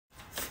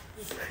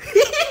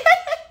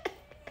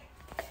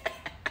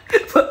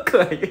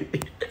cười.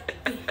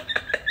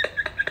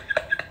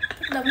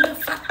 Đấm nó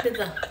phát bây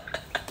giờ.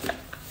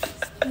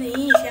 Nè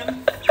xem.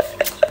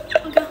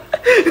 Okay.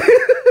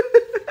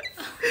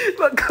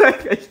 Cười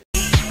guys.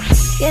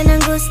 Yan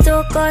ang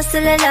gusto ko sa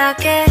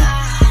lalaki,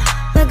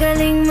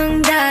 magaling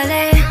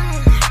mangdali,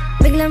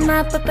 biglang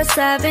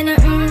mapapasabi ng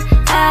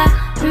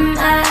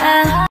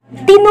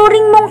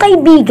Tinuring mong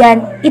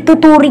kaibigan,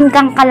 ituturing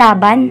kang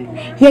kalaban.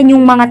 Yan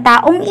yung mga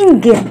taong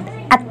inggit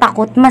at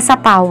takot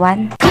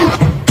masapawan.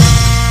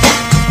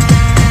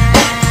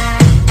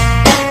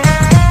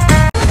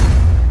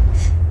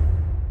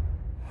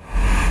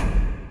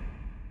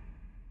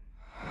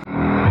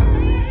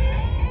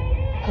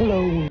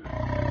 Hello.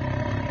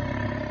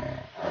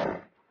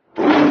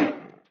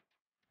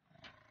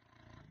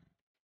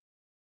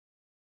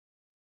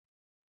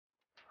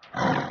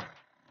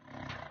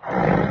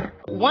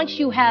 Once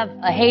you have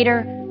a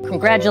hater,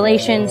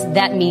 congratulations,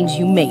 that means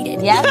you made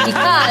it. Yeah?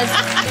 Because,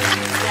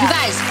 you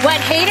guys, what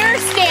hater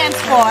stands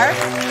for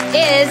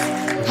is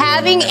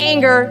having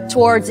anger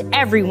towards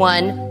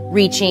everyone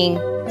reaching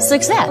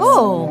success.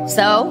 Oh.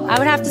 So, I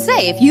would have to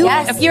say, if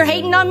you're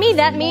hating on me,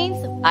 that means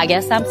I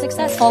guess I'm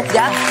successful.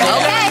 Yeah.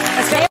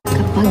 Okay.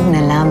 Kapag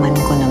nalaman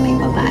ko na may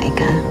babae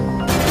ka,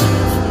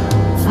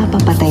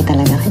 papapatay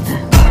talaga kita.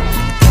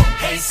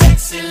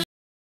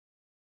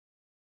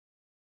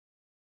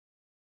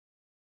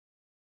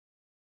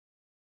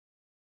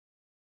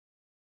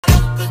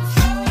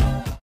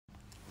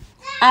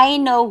 I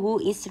know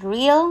who is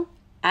real,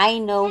 I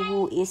know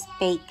who is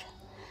fake.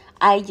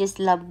 I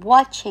just love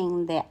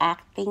watching the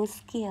acting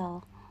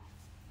skill.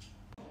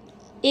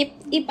 If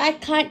I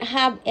can't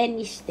have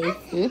any steak,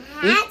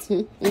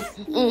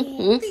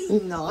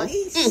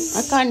 Nice.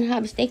 I can't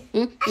have steak.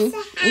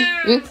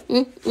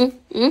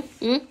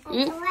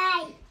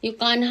 You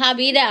can't have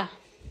either.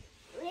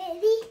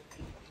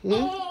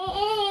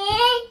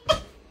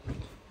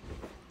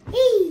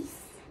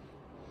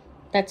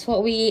 That's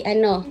what I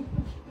know.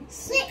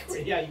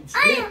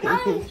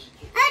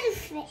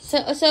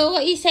 So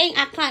what are you saying?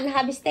 I can't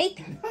have a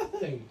steak?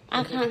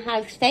 I can't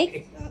have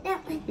steak?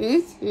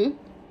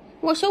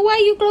 Well, so why are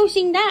you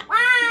closing that?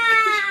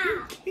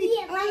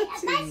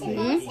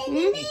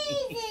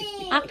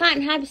 I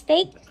can't have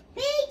steak?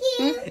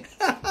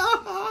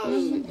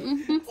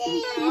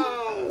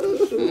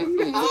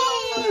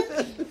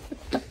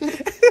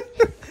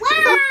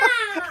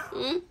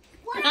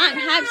 I can't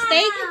have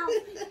steak?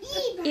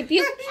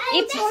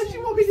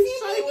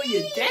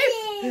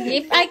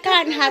 If I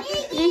can't have,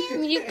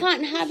 you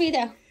can't have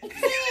either.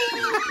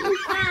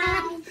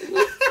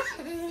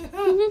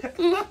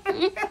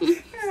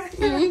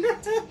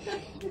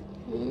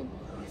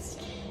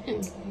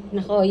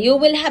 No, you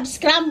will have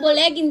scrambled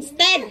egg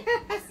instead.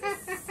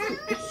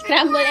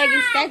 Scrambled egg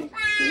instead.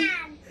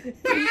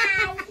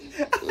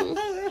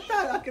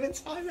 I'm gonna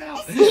time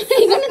out.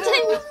 You're gonna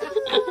time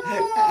out.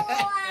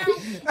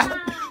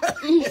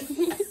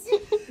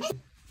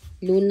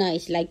 Luna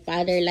is like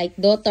father, like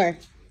daughter.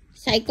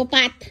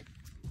 Psychopath.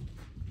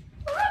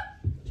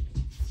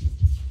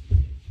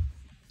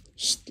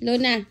 Shh,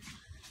 Luna.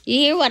 You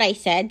hear what I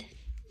said?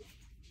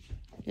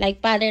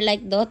 Like father,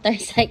 like daughter,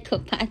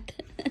 psychopath.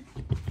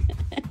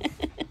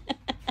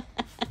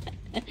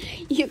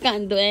 You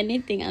can't do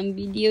anything. I'm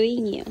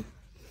videoing you.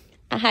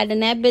 I had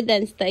an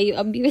evidence that you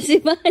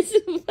abusive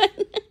husband.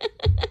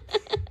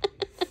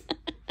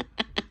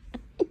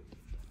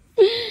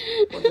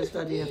 What does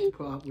Daddy have to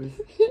put up with?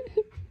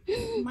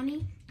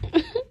 Money.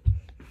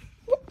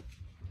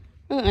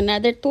 Oh,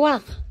 another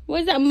twak.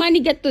 What's that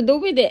money got to do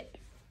with it?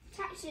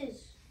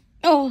 Taxes.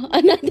 Oh,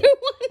 another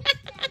one.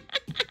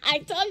 I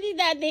told you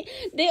that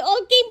they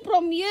all came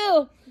from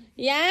you.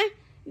 Yeah?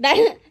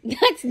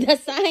 That's the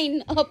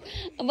sign of,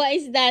 what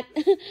is that?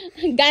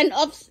 Gun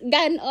of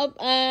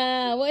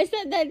what is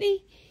that,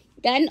 Daddy?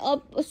 Gun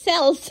of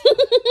cells.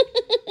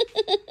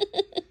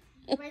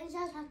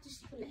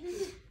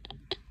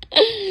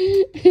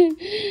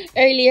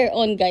 Earlier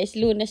on, guys,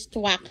 Luna's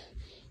twak.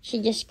 She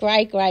just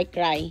cry.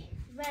 Very.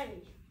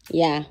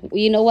 Yeah.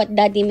 You know what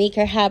Daddy make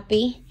her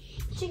happy?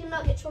 Chicken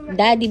nuggets from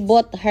Daddy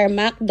bought her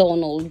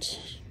McDonald's.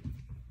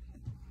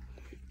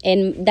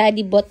 And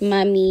Daddy bought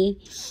Mommy,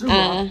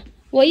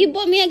 what you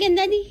bought me again,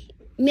 Daddy?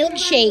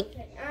 Milkshake.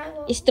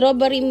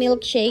 Strawberry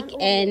milkshake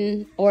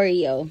and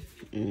Oreo.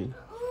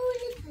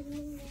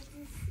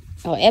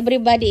 Oh,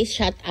 everybody is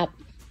shut up.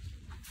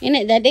 Isn't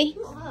it, Daddy?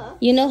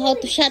 You know how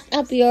to shut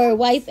up your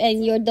wife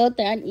and your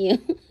daughter, aren't you?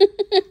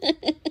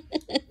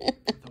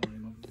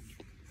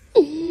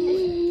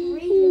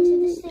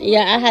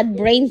 Yeah, I had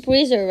brain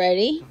freeze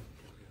already.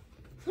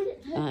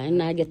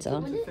 Nuggets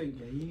on.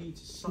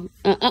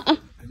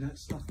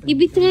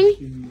 Ibig mami.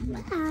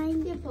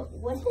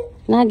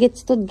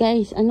 Nuggets to,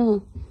 guys.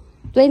 Ano?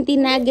 20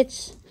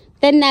 nuggets.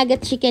 10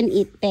 nuggets she can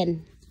eat.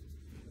 10.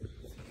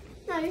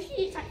 No,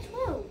 she eats like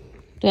 12.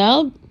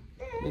 12?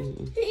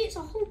 She eats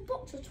a whole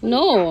box of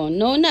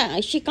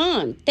No,12. she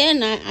can't.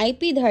 10. I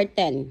feed her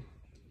 10.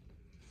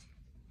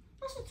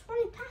 That's a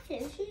 20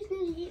 packet. She's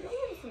nearly eaten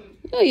everything.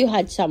 No, you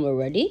had some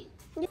already.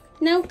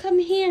 Now come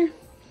here.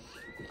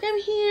 Come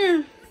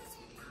here.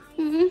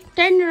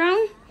 Turn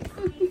around.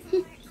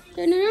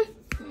 Turn around.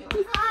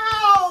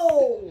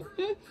 Ow!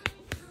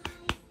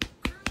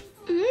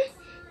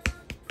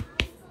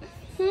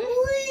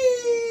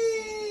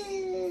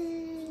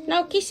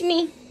 Now kiss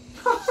me.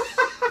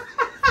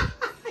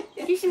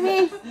 Kiss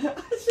me.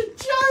 That's a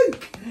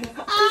joke!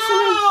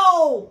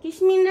 Ow!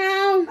 Kiss me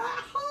now. That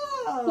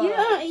hurt.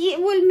 Yeah,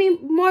 it will be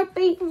more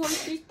painful.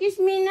 Kiss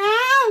me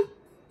now.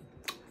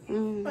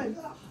 That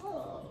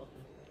hurt.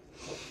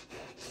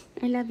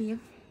 I love you.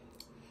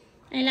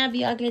 I love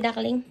you, ugly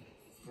duckling.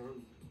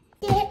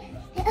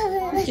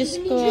 Diyos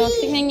ko,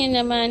 tingnan niyo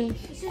naman.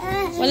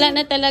 Wala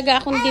na talaga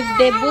akong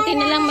dibdib. Buti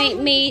na lang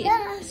may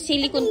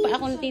silicone pa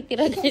akong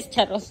titira, guys.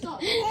 Charot.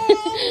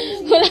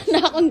 Wala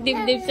na akong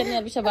dibdib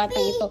sa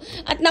batang ito.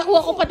 At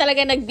nakuha ko pa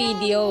talaga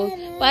nag-video.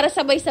 Para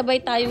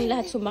sabay-sabay tayong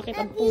lahat sumakit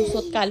ang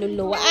puso at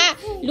kaluluwa. Ah!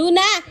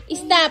 Luna!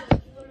 Stop!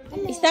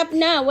 Stop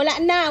na! Wala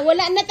na!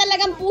 Wala na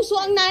talagang puso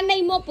ang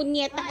nanay mo.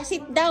 Punyeta,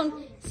 sit down.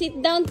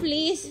 Sit down,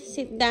 please.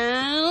 Sit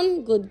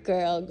down. Good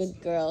girl. Good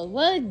girl.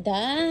 Well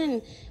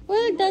done.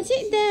 Well done.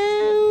 Sit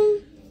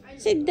down.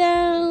 Sit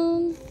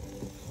down.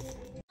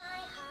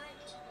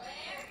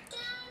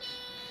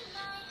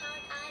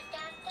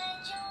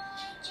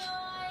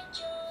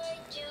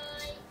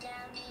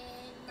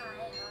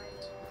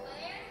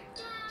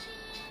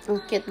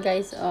 Ang cute,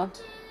 guys. Oh,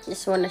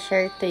 just wanna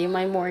share to you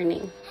my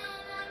morning.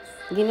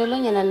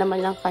 Ginulo niya na naman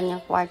lang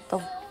kanyang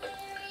kwarto.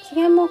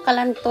 Sige mo,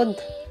 kalantod.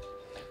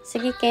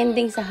 Sige,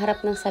 kending sa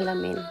harap ng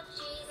salamin.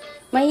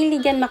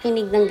 Mahilig yan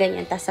makinig ng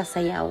ganyan, tas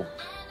sasayaw.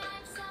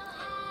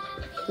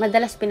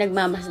 Madalas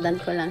pinagmamasdan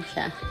ko lang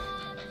siya.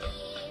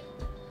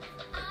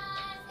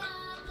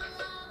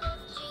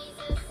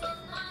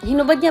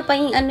 Hinubad niya pa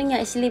yung ano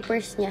niya,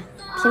 slippers niya.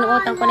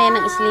 Sinuotan ko na yan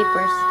ng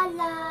slippers.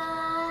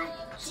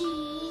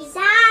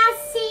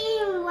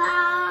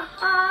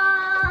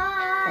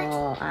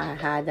 Oh, I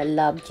had a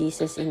love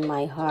Jesus in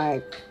my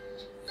heart.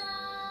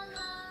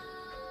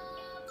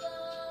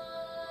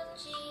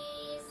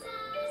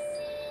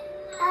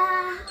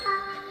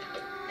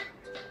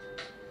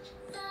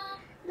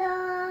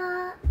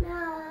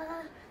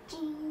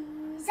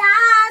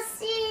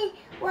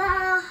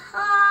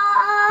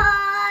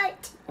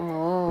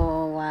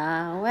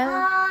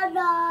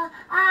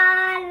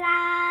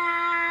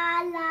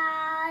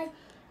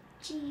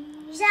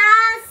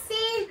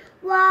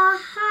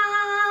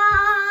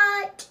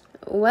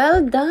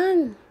 Well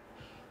done.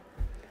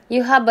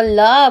 You have a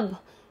love,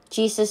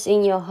 Jesus,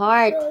 in your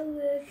heart.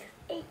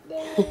 Good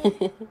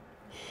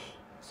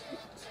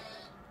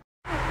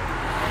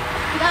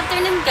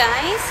afternoon,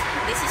 guys.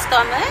 This is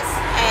Thomas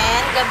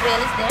and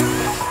Gabriel is there.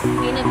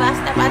 We're in a bus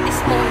stop at this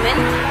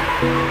moment,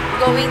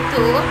 going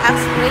to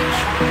Uxbridge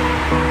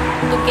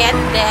to get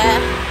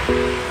the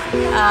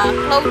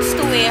clothes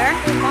to wear.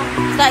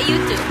 Is that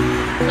you too?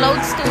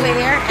 Clothes to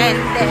wear, and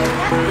then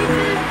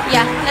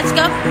yeah, let's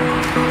go.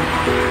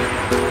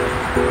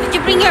 Did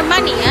you bring your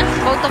money, huh?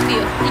 Both of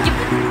you. Did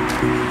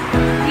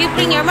you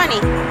bring your money?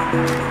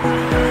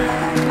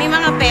 May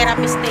mga pera,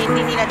 piste,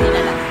 hindi nila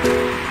dinala.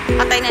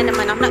 Patay na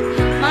naman ako.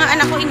 Mga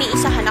anak ko,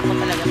 iniisahan ako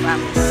talaga,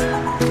 promise.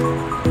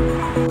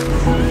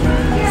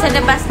 Sa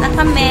labas na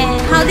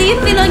kami. How do you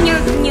feel on your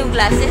new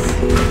glasses?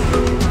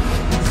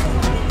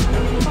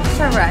 It's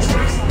alright.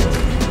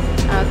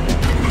 Okay.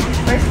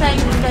 First time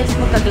you guys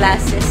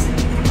magka-glasses.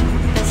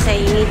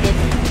 Kasi you need it.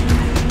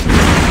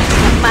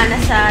 Magmana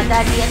sa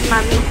daddy at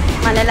mommy.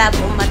 Malalabo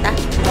ang mata.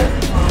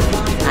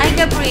 Hi,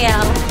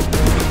 Gabriel.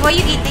 What are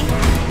you eating?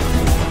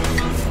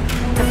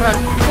 Gabriel,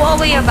 pull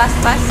away your bus.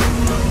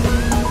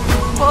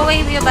 Pull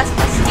away your bus.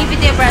 Give it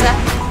to your brother.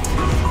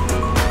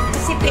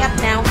 Sip it up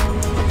now.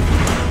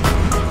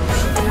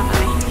 Ano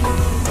kami?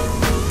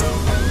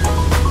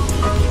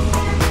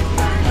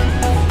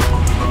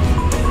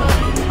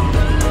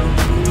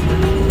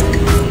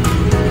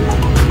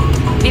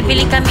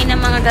 Bibili kami ng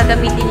mga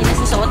gagamitin nila,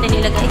 susuotin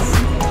nila, guys.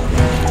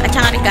 At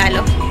saka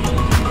regalo.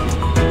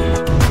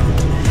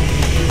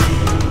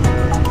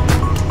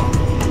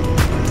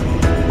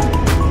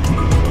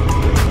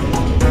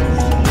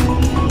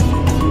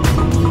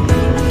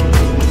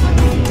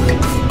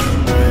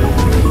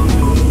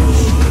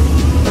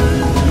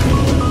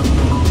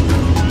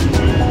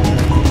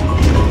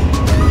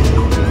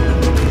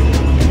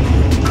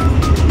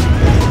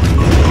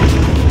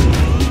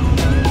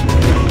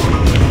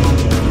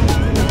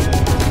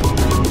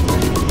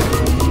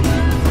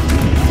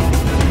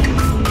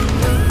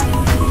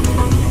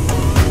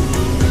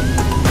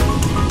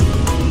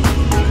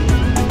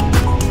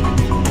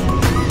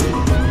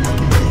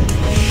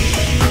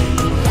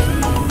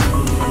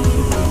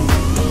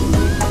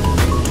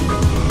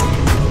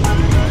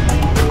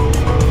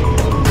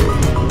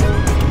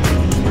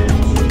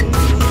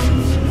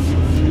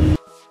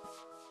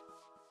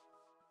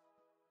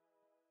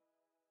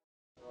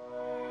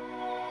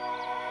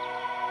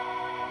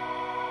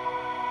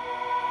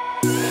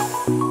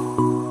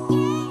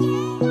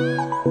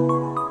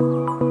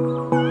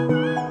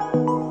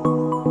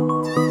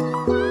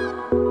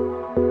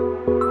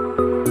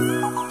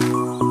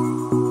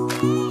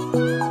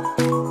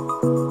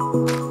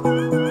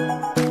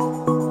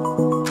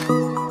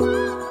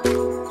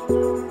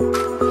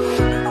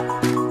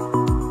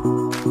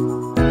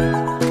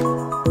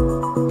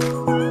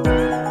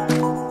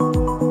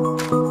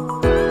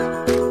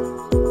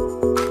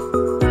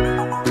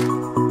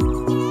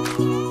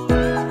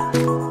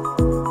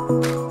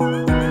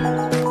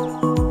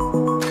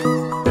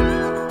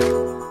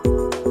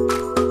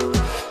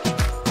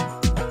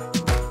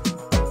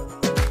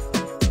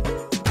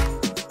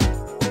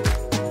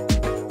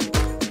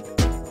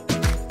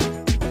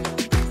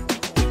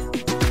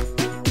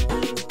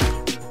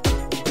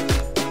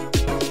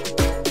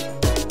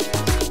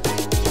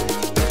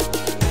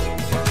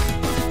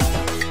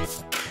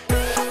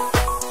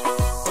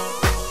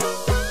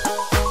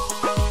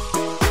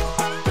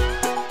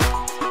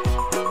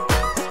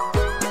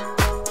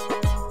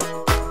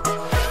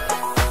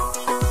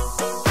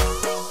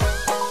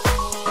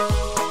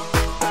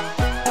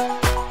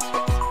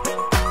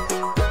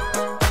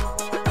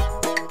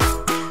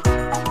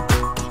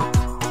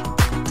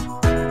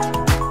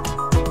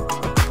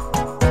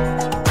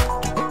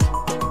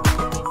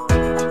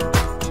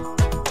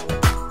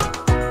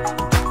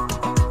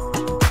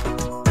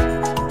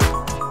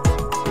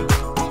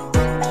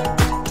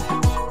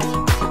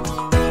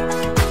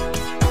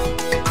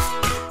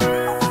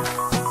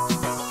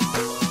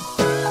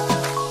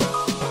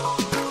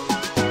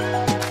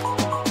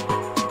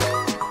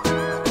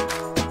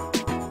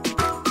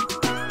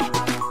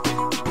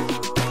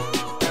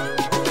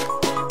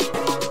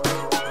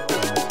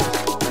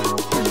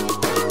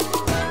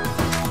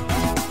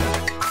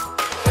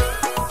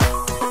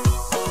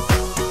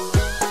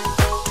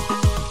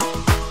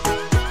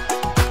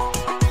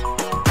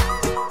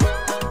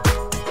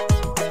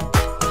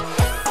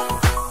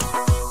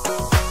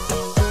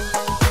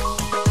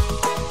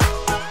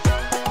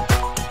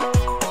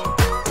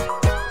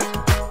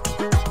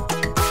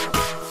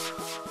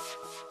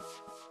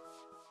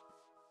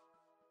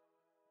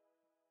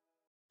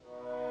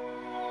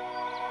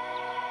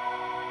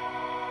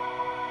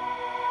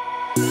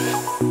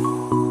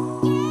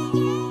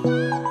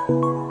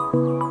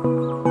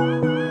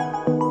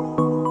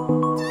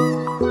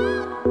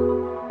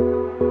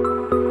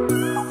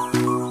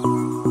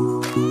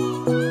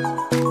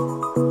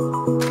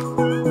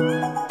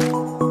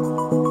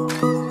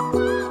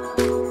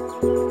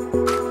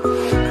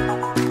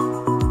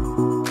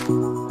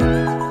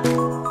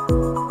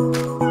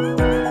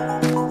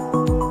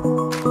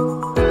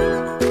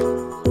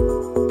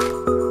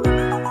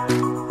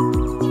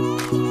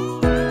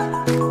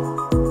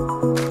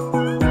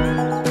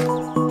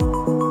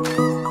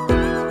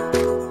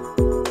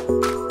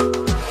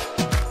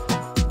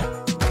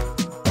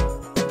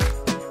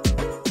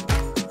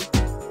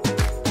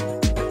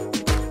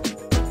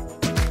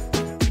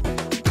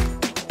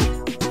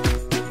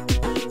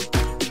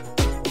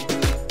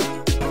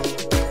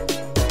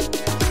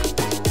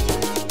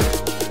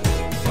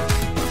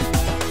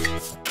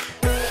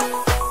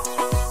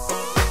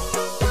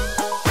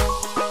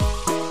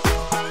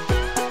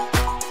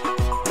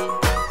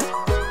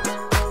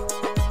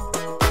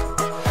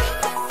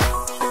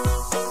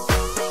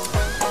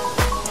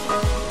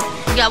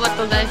 Gawat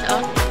ko guys,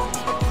 oh.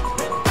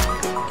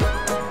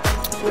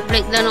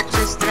 Breakdown ako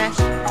sa stress.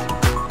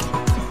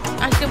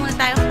 Ice cream muna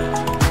tayo.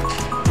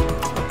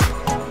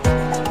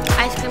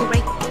 Ice cream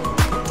break.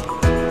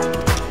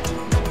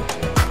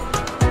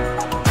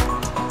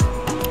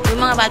 Yung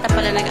mga bata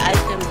pala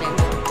nag-ice cream din.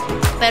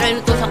 Pero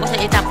inutusan ko sa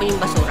itapon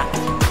yung basura.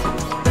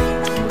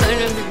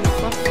 Gano'n yung bibig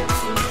ko.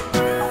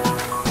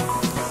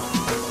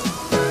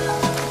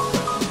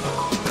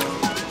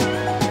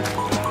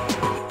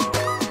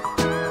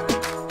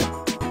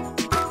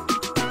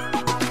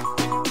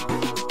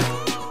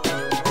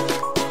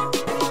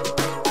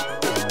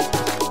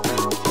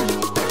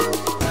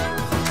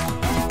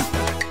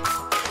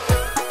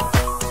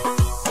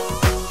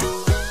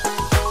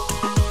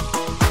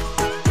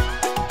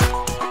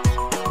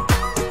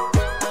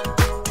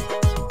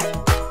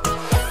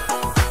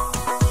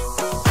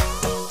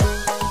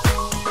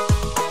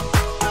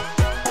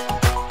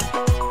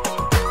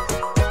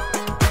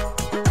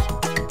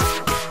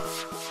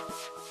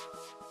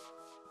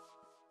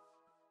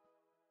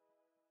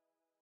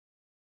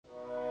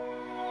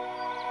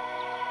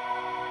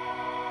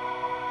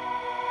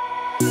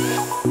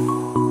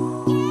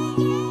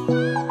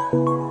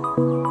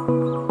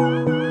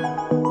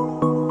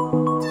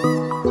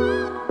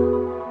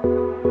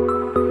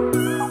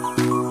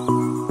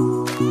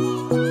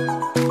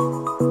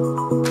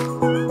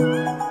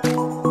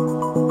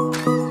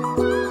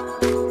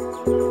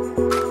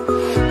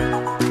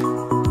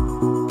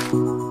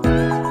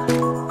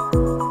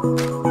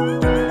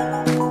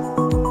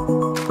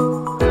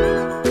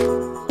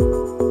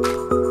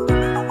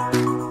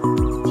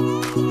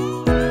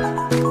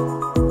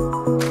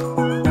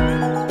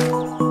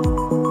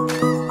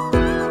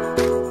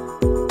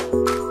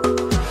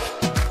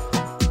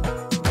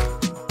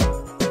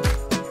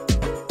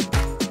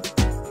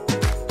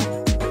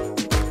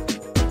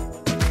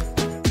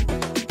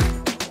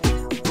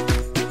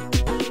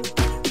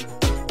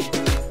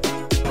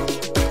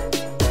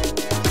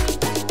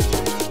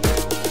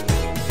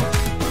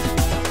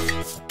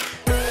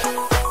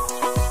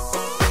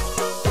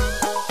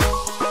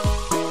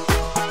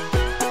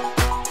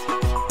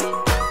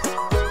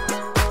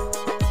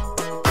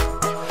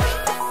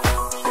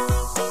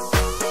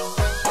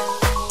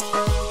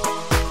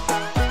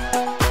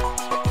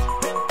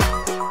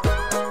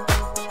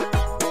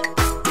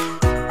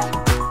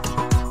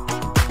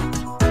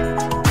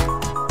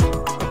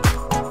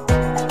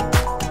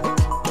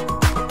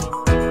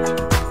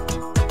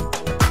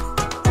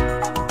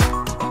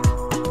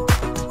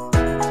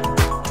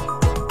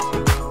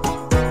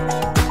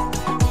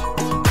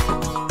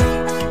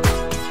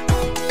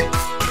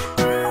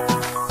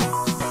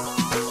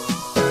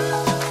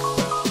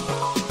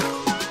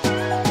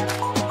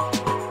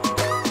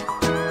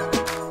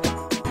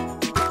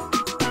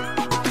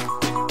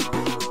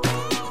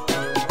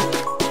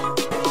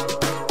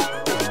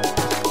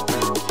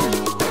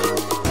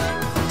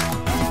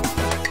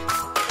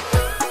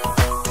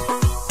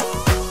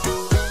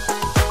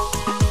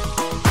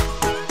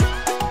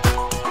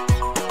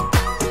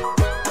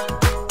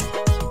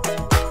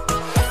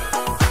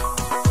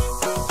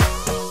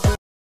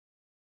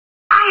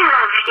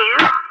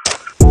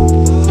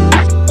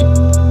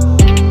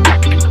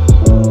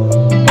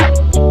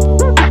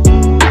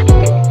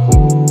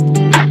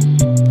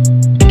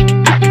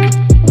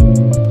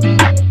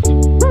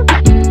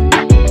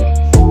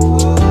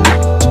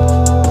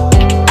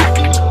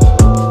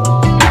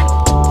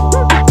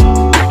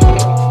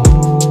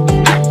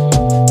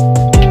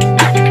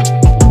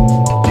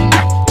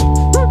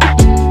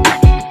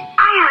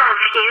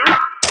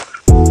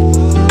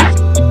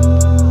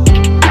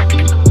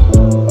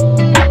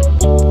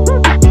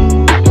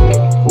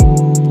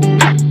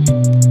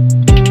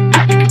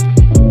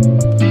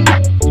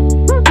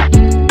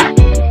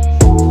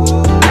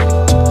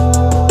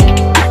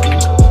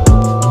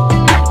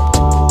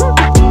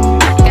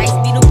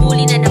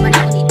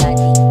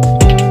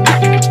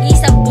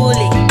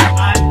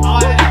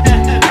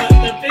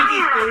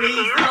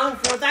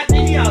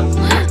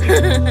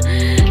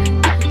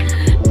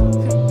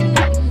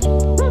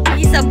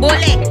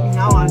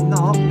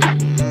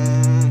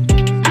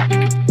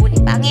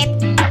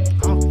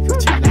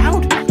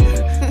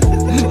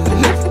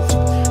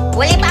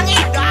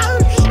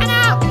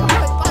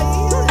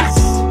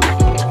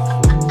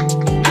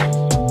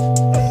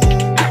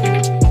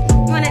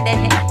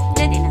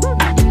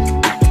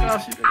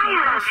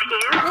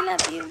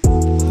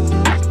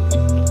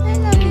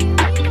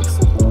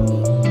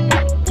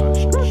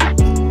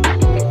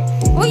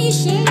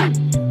 shame.